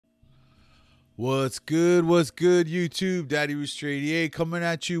What's good, YouTube? Daddy Rooster 88 coming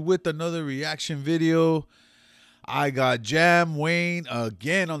at you with another reaction video. I got Jam Wayne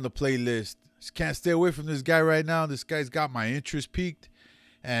again on the playlist. Just can't stay away from this guy right now. This guy's got my interest peaked.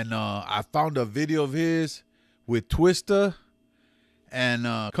 And I found a video of his with TWISTA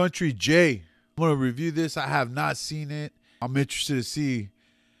and Country J. I'm going to review this. I have not seen it. I'm interested to see,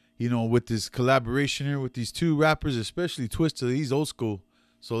 you know, with this collaboration here with these two rappers, especially TWISTA. He's old school.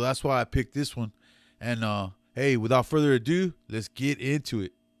 So that's why I picked this one. And hey, without further ado, let's get into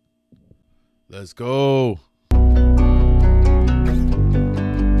it. Let's go.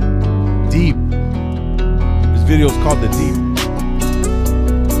 Deep. This video is called The Deep.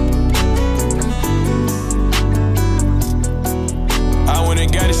 I went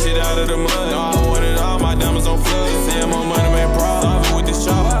and got this shit out of the mud. No, I wanted all my diamonds on flood. Saying more money, man, problem. Solving with this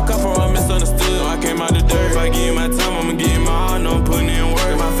chop. I come from a misunderstood. I came out the dirt. If I give you my time, I'ma give you my all. No, I'm putting in work.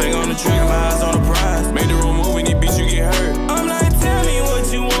 My finger on the trigger, my eyes on the prize. Made the room move and these beats you get hurt. I'm like, tell me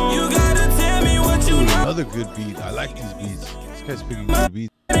what you want. You gotta tell me what you know. Another good beat. I like these beats. This guy's picking good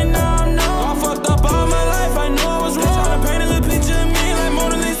beats. And now I know I fucked up all my life. I know I was wrong. Trying to paint a little picture of me like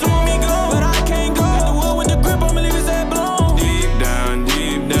Mona Lisa want me go, but I can't go. Got the wood with the grip, I'ma leave his head blown. Deep down,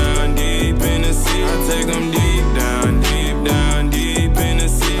 deep in the sea. I take them deep down, deep in the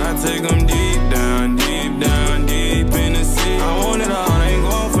sea. I take them deep down, deep in the sea. I want it all, I ain't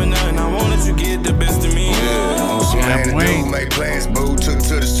going for nothing. I want that you get the best of me. Jam Wayne. Make plans, boo, took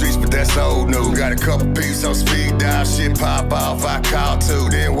to the streets, but that's old news. Got a couple beats on speed dial, shit pop off, I call two,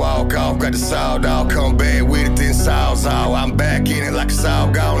 then walk off. Got the sawed off, come back with it, then saws off. I'm back in it like a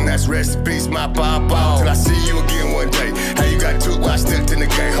saw gone, that's rest in peace, my pop off. Till I see you again one day. Hey, you got two, I stepped in the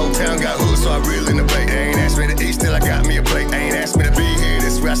game. Whole town got hood, so I reel in the plate. They ain't asked me to eat, still I got me a plate. Ain't asked me to be here,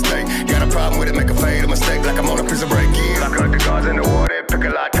 this is where I stay. Got a problem with it, make a fade, a mistake, like I'm on a prison break in. Lock up the guards in the water, pick a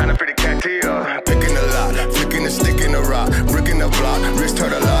lot, time to fit the cantil. Picking the lot, flicking the stick in the rock, bricking the block, wrist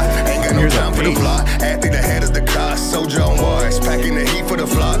hurt a lot. Ain't got no time for the block. Athlete ahead is the cost, soldier on wars, packing the heat for the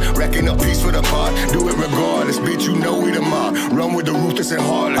flock, racking up peace for the pot. Do it regardless, bitch, you know we the mob. Run with the ruthless and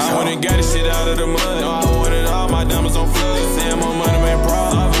heartless. I went and got this shit out of the mud. No, I wanted all my diamonds on flood. Saying more money, man,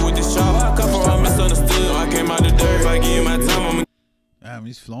 problem. Solving with this chop. I come from a misunderstood. I came out the dirt. If I give you my time, I'ma. Damn,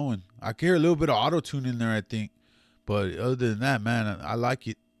 he's flowing. I can hear a little bit of auto-tune in there, I think. But other than that, man, I like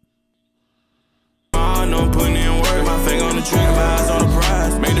it. I know I'm putting in work. My finger on the trigger, my eyes on the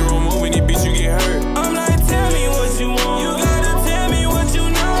prize. Made the room move and these beats you get hurt. I'm like, tell me what you want. You gotta tell me what you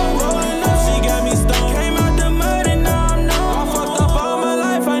know. Rolling up, she got me stoned. Came out the mud and now I'm known. I fucked up all my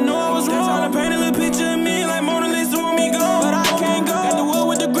life, I know I was wrong. Trying to paint a little picture of me like Mona Lisa want me go, but I can't go. Got the wood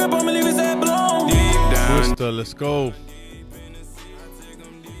with the grip, I'ma leave his head blown. Deep down, TWISTA, let's go.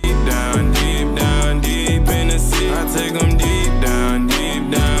 deep in the sea. I take them deep down,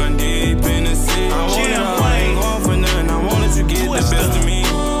 deep in the sea. I want it all, I ain't going for nothing. I want that you get the best of me.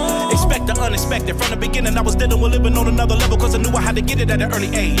 Expect the unexpected. From the beginning, I was dealing with living on another level, cause I knew I had to get it at an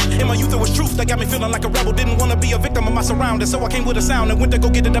early age. In my youth, it was truth that got me feeling like a rebel. Didn't want to be a victim of my surroundings, so I came with a sound and went to go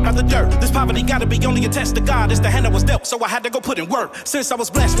get it up out the dirt. This poverty gotta be only a test to God. It's the hand I was dealt, so I had to go put in work. Since I was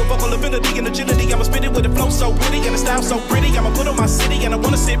blessed with vocal ability and agility, I'ma spit it with a flow so witty and a style so pretty. I'ma put on my city and I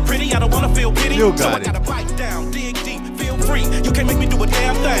wanna sit pretty. I don't wanna feel pity, so I gotta bite down, dig deep, feel free. You can't make me do a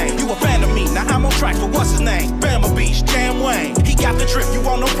damn thing. You a fan of me, now I'm on track for what's his name? Bama Beach, Jam Wayne. He got the trip, you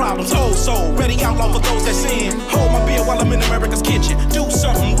want no problems. Old soul, ready outlaw for those that sin. Hold my beer while I'm in America's kitchen. Do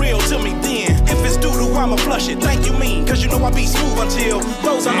something real to me then. If it's doo-doo, I'ma flush it. Thank you mean, cause you know I be smooth until.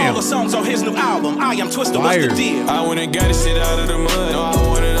 Those are all the songs on his new album. I am TWISTA, what's the deal? I went and got this shit out of the mud. No, I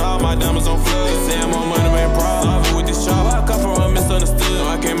wanted all my diamonds on flood. Saying more money, man, problem. Solving with this chop. I come from a misunderstood.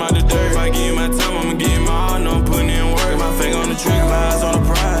 I came out the dirt. If I give you my time, I'ma give you my all. No, I'm putting in work. My finger on the trigger, my eyes on the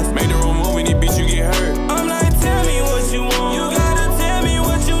prize. Made the room move and these beats you get hurt. I'm like, tell me what you want. You gotta tell me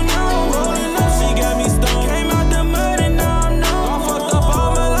what you know. Rolling up, she got me stoned. Came out the mud and now I'm known. I fucked up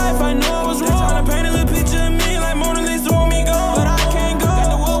all my life, I know I was wrong. Trying to paint a little picture of me like Mona Lisa want me go, but I can't go. Got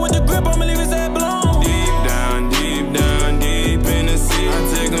the wood with the grip, I'ma leave his head blown. Deep down, deep in the sea. I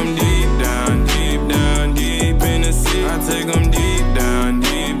take them deep down, deep in the sea. I take them deep down,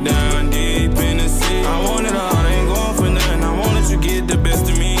 deep in the sea. I want it all, I ain't going for nothing. I want that you get the best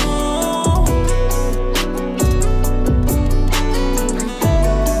of me.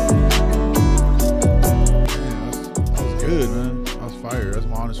 Good, man. That was fire. That's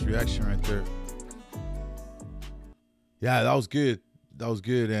my honest reaction right there. Yeah, that was good. That was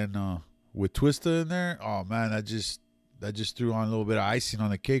good. And with TWISTA in there, oh man, that just threw on a little bit of icing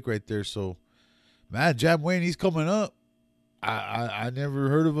on the cake right there. So, man, Jam Wayne, he's coming up. I never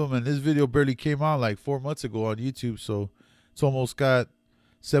heard of him, and this video barely came out like 4 months ago on YouTube. So it's almost got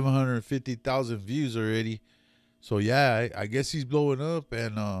 750,000 views already. So yeah, I guess he's blowing up,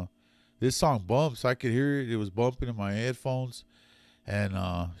 and this song bumps. I could hear it. It was bumping in my headphones, and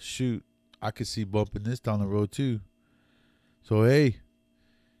shoot, I could see bumping this down the road too. So hey,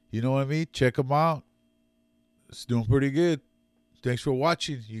 you know what I mean? Check him out. It's doing pretty good. Thanks for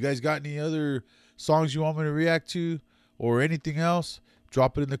watching. You guys got any other songs you want me to react to or anything else?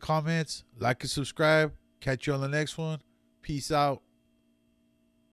 Drop it in the comments. Like and subscribe. Catch you on the next one. Peace out.